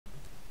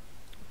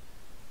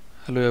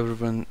Hello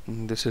everyone,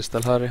 this is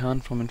Talha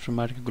Rehan from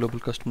Informatica Global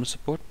Customer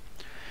Support.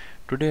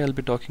 Today I'll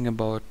be talking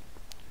about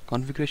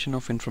configuration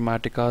of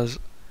Informatica's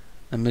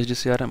MSD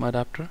CRM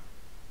adapter.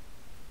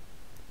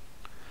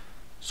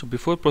 So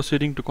before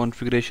proceeding to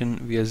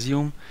configuration, we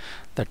assume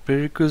that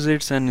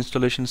prerequisites and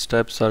installation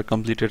steps are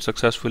completed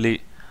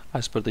successfully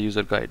as per the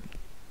user guide.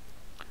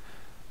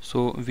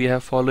 So we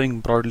have following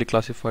broadly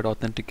classified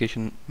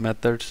authentication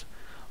methods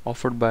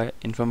offered by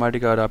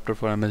Informatica adapter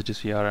for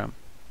MSD CRM.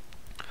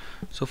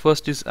 So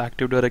first is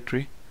Active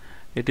Directory.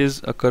 It is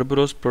a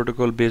Kerberos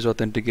protocol based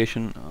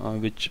authentication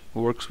which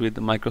works with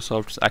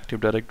Microsoft's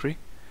Active Directory.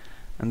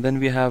 And then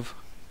we have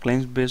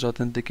claims based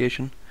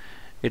authentication.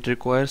 It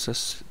requires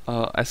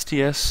a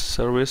STS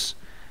service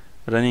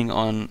running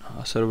on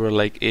a server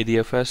like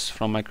ADFS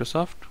from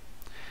Microsoft.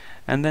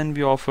 And then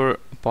we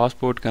offer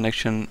passport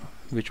connection,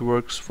 which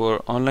works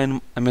for online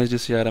MSD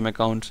CRM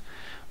accounts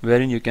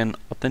wherein you can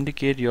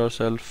authenticate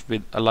yourself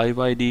with a live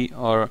ID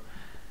or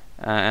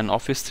an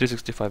Office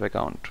 365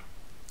 account.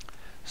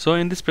 So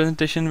in this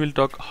presentation we'll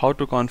talk how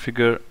to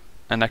configure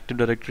an Active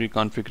Directory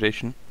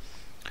configuration.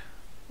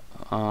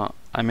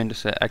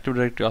 Active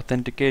Directory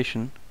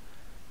authentication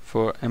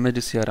for MSD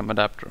CRM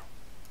adapter.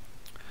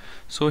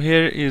 So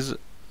here is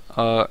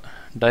a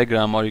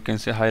diagram, or you can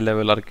say high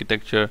level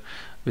architecture,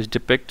 which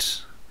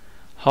depicts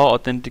how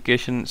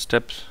authentication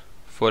steps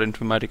for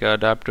Informatica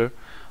adapter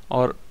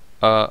or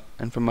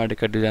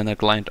Informatica designer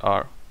client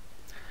are.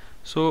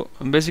 So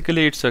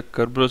basically it's a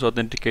Kerberos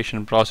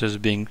authentication process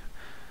being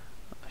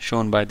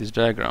shown by this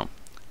diagram.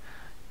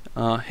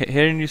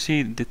 Here you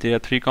see that there are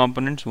three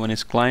components. One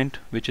is client,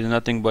 which is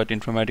nothing but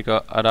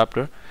Informatica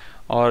adapter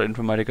or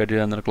Informatica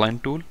designer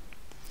client tool,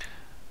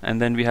 and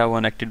then we have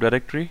one Active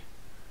Directory,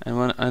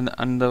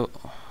 and the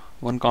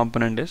one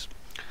component is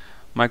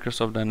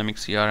Microsoft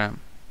Dynamics CRM.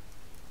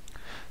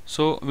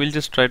 So we'll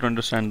just try to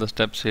understand the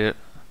steps here.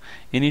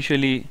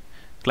 Initially,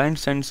 client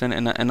sends an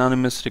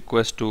anonymous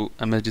request to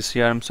MSD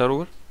CRM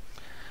server.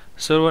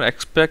 Server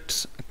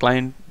expects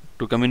client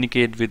to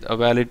communicate with a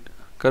valid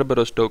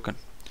Kerberos token,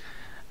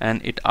 and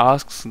it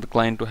asks the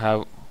client to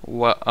have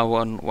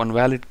one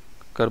valid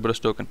Kerberos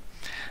token,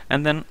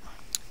 and then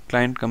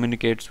client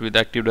communicates with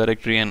Active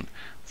Directory and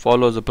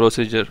follows the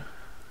procedure,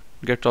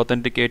 gets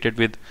authenticated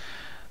with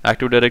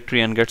Active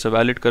Directory and gets a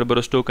valid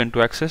Kerberos token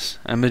to access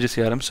MSD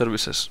CRM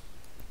services.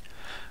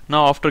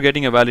 Now after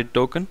getting a valid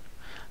token,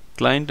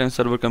 client and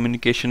server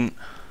communication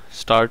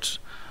starts,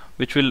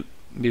 which will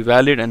be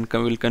valid and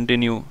will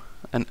continue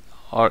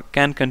or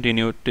can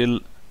continue till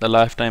the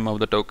lifetime of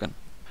the token.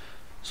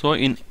 So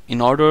in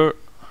order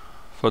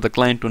for the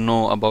client to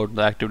know about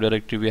the Active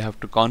Directory, we have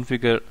to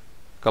configure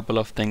a couple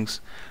of things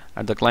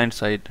at the client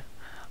side.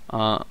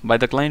 By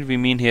the client we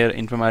mean here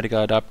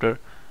Informatica adapter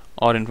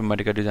or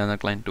Informatica designer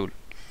client tool.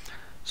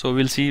 So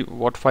we'll see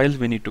what files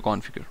we need to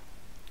configure.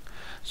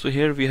 So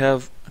here we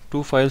have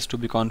two files to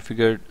be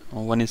configured.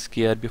 One is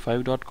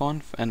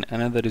krb5.conf and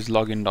another is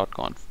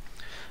Login.conf.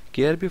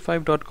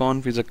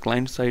 krb5.conf is a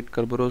client-side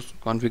Kerberos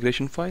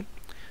configuration file.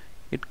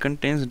 It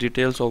contains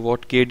details of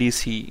what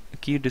KDC,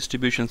 key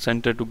distribution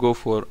center, to go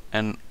for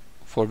and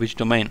for which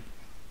domain.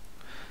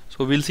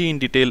 So we'll see in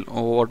detail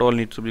what all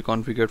needs to be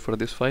configured for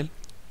this file.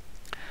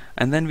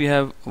 And then we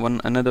have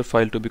another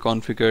file to be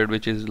configured,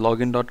 which is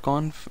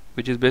Login.conf,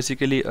 which is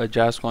basically a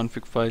JAS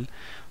config file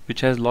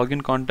which has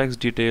login context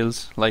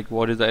details like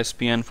what is the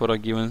SPN for a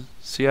given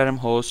CRM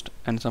host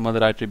and some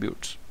other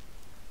attributes.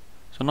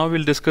 So now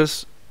we'll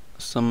discuss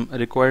some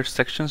required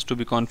sections to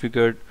be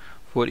configured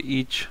for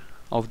each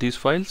of these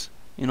files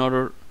in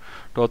order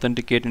to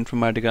authenticate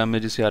Informatica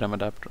MSD CRM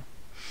adapter.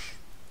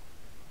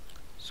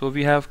 So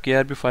we have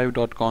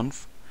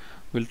krb5.conf.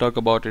 We'll talk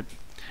about it.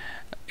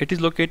 It is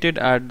located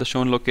at the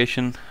shown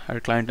location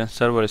at client and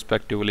server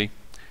respectively,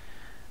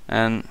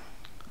 and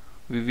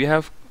we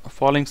have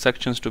following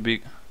sections to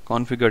be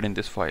configured in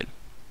this file.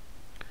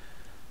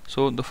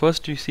 So the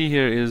first you see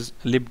here is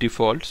lib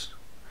defaults.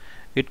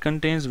 It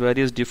contains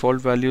various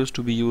default values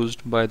to be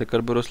used by the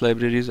Kerberos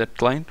libraries at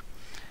client,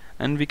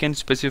 and we can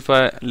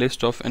specify a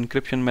list of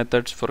encryption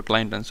methods for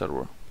client and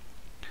server.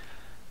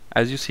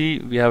 As you see,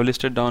 we have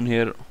listed down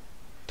here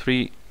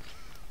three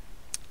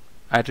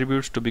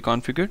attributes to be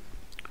configured,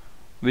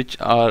 which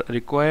are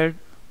required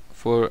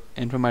for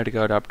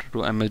Informatica adapter to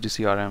MSD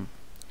CRM.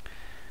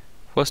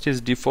 First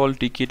is default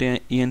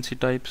TKT ENC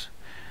types.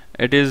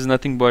 It is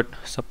nothing but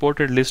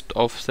supported list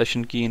of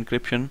session key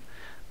encryption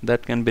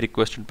that can be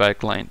requested by a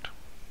client.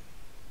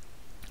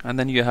 And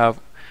then you have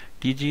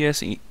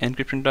TGS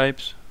encryption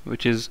types,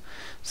 which is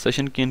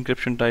session key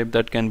encryption type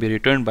that can be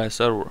returned by a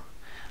server.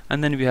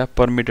 And then we have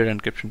permitted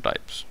encryption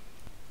types.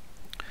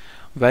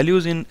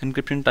 Values in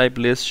encryption type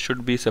list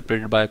should be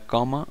separated by a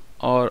comma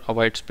or a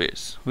white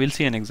space. We'll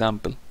see an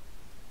example.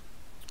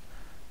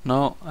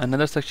 Now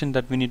another section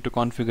that we need to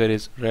configure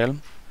is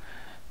realm.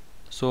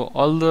 So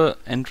all the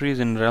entries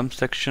in realm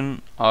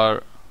section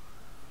are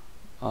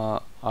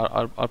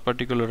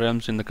particular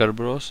realms in the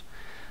Kerberos,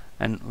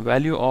 and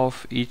value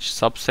of each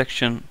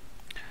subsection,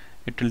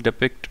 it will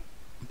depict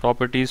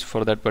properties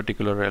for that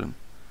particular realm.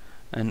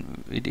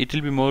 and it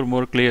will be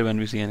more clear when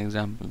we see an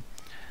example.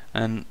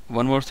 And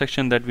one more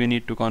section that we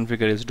need to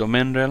configure is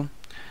domain realm.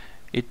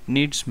 It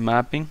needs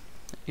mapping.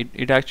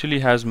 It actually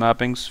has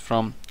mappings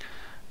from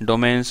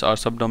domains or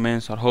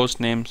subdomains or host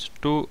names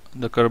to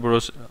the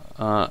Kerberos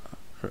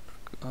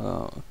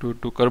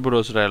to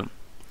Kerberos realm.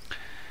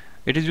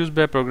 It is used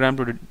by a program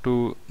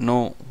to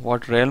know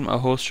what realm a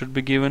host should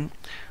be given,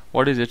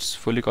 what is its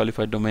fully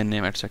qualified domain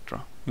name,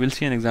 etc. We'll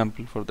see an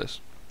example for this.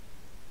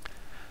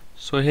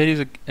 So here is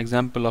an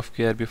example of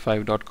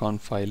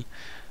krb5.conf file.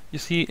 You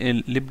see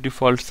in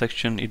libdefault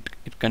section, it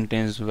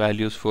contains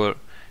values for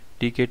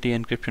TKT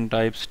encryption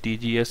types,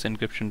 TGS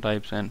encryption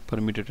types, and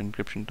permitted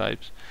encryption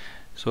types.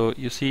 So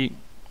you see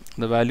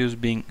the values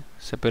being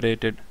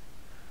separated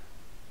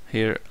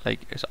here,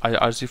 like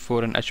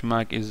RC4 and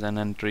HMAC is an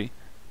entry.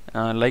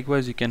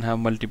 Likewise, you can have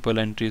multiple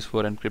entries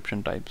for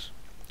encryption types.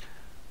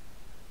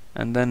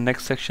 And then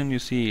next section you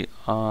see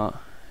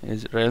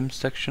is realm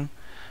section.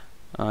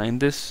 In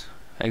this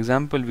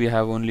example, we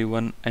have only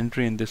one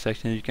entry in this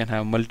section. You can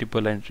have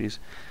multiple entries,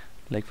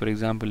 like for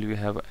example we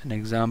have an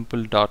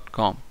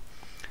example.com.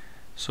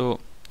 so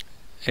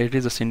it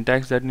is a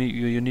syntax that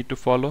you need to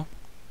follow,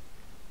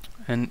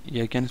 and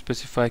you can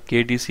specify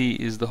KDC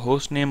is the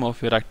host name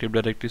of your Active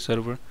Directory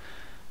server.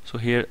 So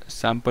here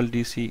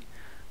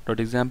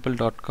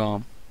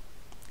sampledc.example.com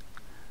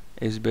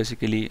is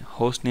basically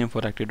host name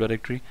for Active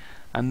Directory,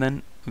 and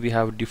then we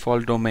have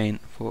default domain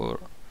for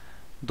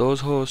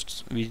those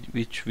hosts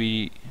which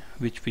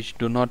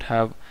do not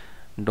have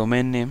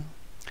domain name,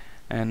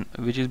 and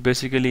which is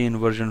basically in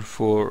version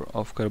 4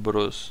 of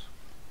Kerberos.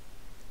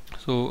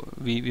 So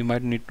we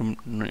might need to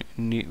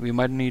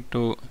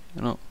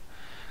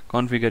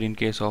configure in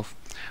case of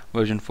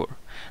version 4.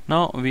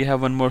 Now we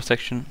have one more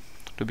section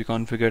to be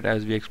configured,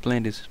 as we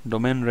explained, is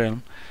domain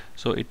realm.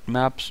 So it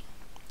maps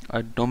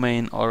a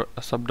domain or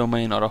a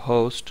subdomain or a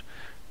host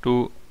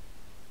to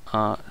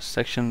a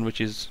section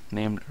which is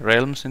named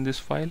realms in this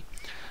file.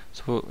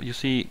 So you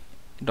see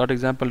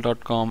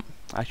 .example.com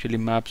actually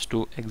maps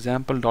to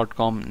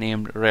example.com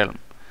named realm.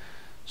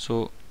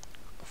 So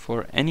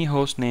for any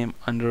host name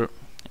under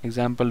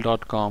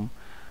example.com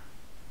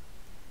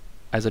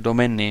as a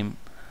domain name,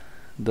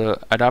 the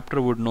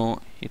adapter would know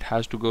it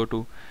has to go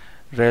to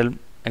realm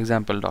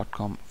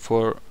example.com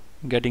for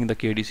getting the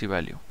KDC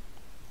value.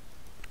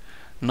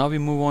 Now we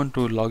move on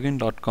to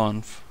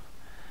Login.conf.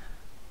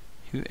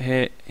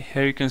 Here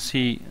you can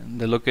see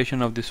the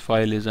location of this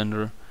file is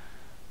under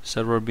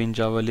server bin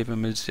java lib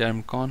MSD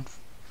CRM conf,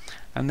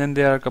 and then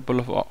there are a couple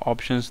of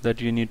options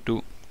that you need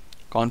to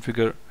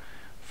configure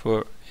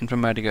for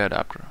Informatica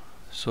adapter.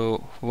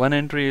 So one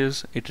entry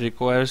is it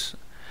requires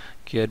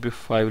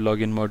KRB5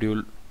 login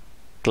module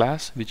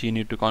class, which you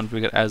need to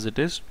configure as it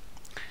is,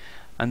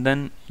 and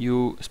then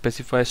you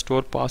specify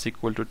store pass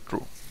equal to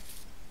true.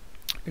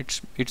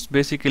 It's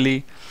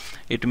basically,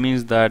 it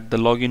means that the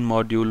login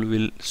module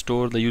will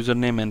store the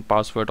username and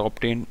password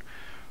obtained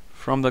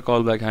from the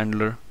callback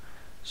handler,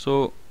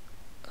 so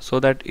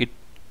that it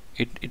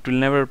will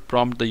never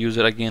prompt the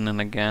user again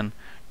and again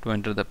to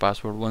enter the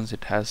password once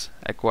it has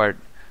acquired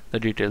the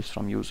details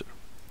from user.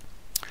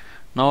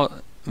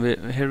 Now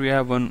here we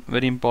have one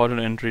very important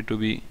entry to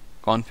be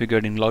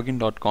configured in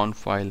Login.conf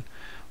file,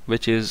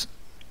 which is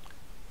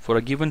for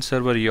a given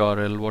server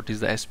URL, what is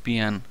the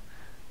SPN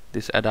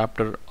this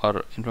adapter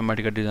or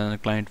Informatica Designer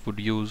client would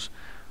use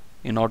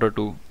in order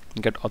to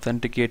get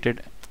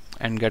authenticated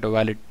and get a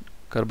valid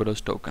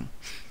Kerberos token.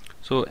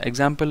 So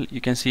example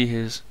you can see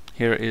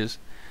here is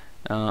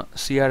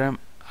CRM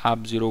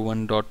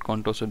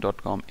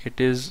app01.contoso.com.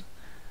 It is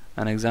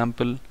an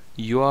example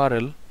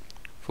URL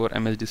for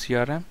MSD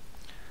CRM,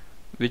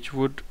 which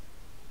would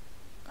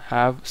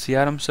have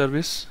CRM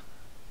service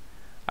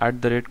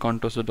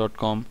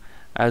 @contoso.com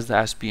as the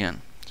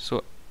SPN.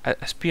 So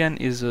SPN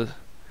is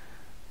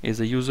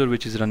a user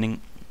which is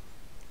running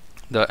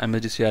the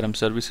MSD CRM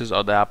services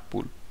or the app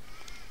pool.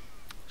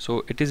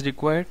 So it is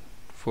required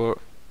for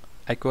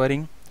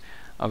acquiring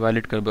a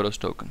valid Kerberos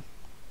token.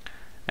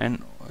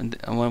 And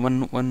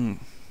one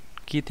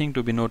key thing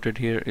to be noted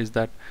here is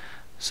that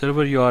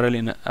server URL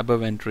in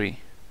above entry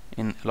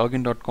in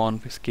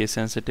Login.conf is case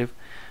sensitive,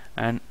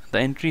 and the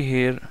entry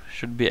here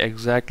should be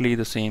exactly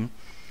the same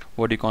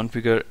what you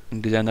configure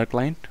in Designer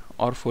client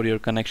or for your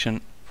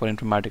connection for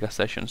Informatica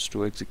sessions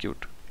to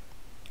execute.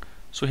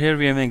 So here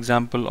we have an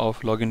example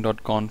of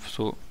Login.conf.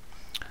 So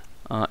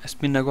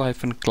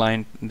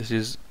spinago-client, this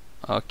is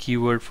a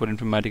keyword for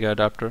Informatica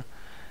adapter,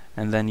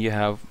 and then you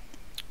have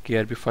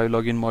KRB5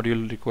 login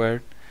module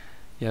required,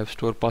 you have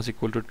store pass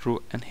equal to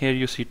true, and here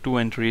you see two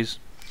entries,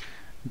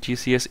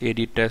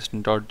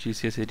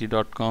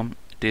 gcsadtest.gcsadtest.com.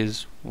 it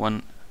is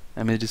one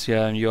MSD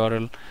CRM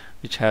URL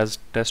which has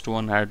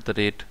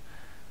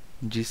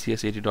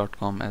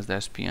test1@gcsadtest.com as the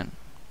SPN.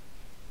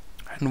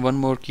 And one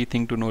more key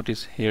thing to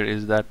notice here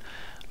is that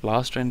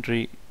last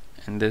entry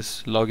in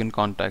this login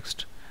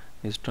context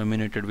is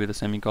terminated with a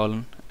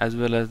semicolon, as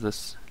well as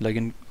this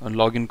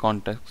login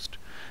context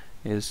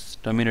is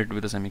terminated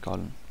with a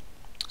semicolon.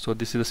 So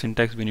this is the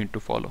syntax we need to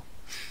follow.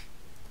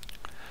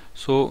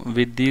 So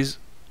with these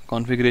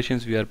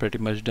configurations we are pretty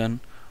much done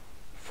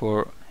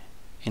for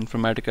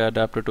Informatica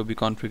adapter to be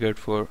configured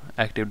for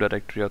Active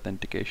Directory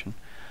authentication.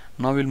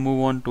 Now we'll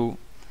move on to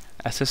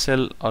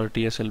SSL or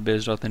TSL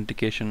based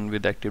authentication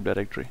with Active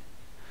Directory.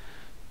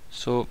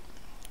 So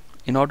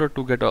in order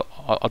to get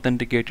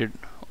authenticated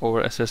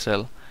over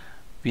SSL,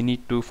 we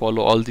need to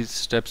follow all these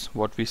steps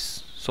what we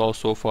saw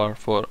so far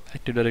for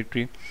Active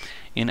Directory.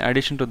 In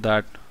addition to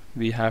that,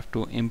 we have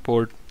to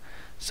import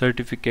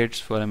certificates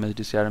for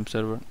MSD CRM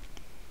server.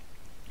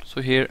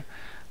 So here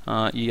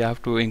you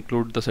have to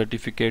include the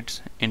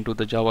certificates into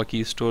the Java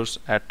key stores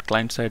at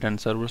client side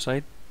and server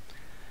side.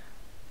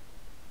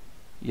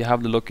 You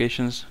have the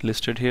locations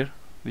listed here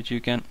which you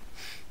can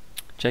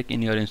check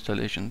in your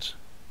installations.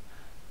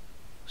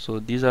 So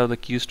these are the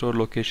key store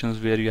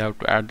locations where you have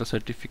to add the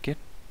certificate,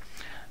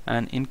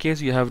 and in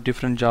case you have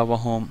different Java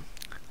home,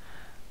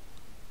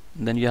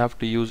 then you have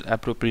to use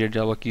appropriate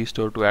Java key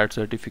store to add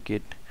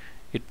certificate.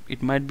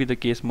 It might be the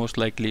case most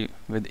likely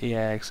with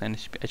AIX and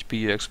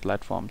HPUX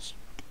platforms.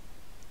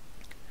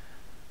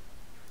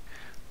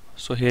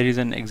 So here is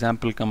an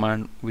example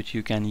command which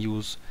you can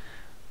use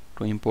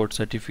to import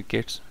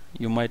certificates.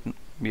 You might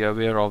be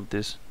aware of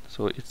this,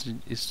 so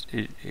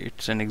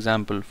it's an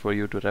example for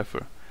you to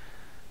refer.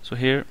 So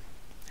here,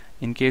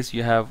 in case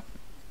you have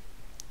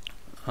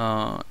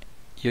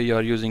you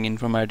are using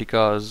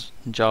Informatica's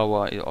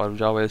Java, or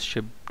Java is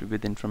shipped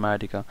with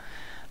Informatica,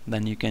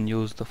 then you can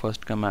use the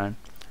first command,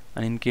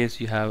 and in case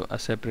you have a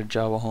separate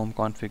Java home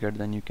configured,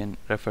 then you can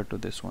refer to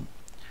this one.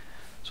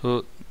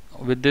 So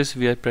with this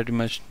we are pretty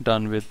much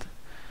done with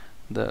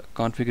the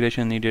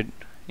configuration needed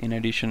in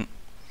addition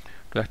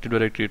to Active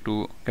Directory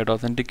to get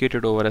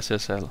authenticated over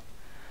SSL.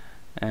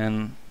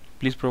 And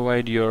please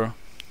provide your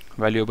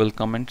valuable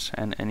comments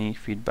and any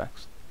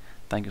feedbacks.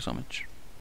 Thank you so much.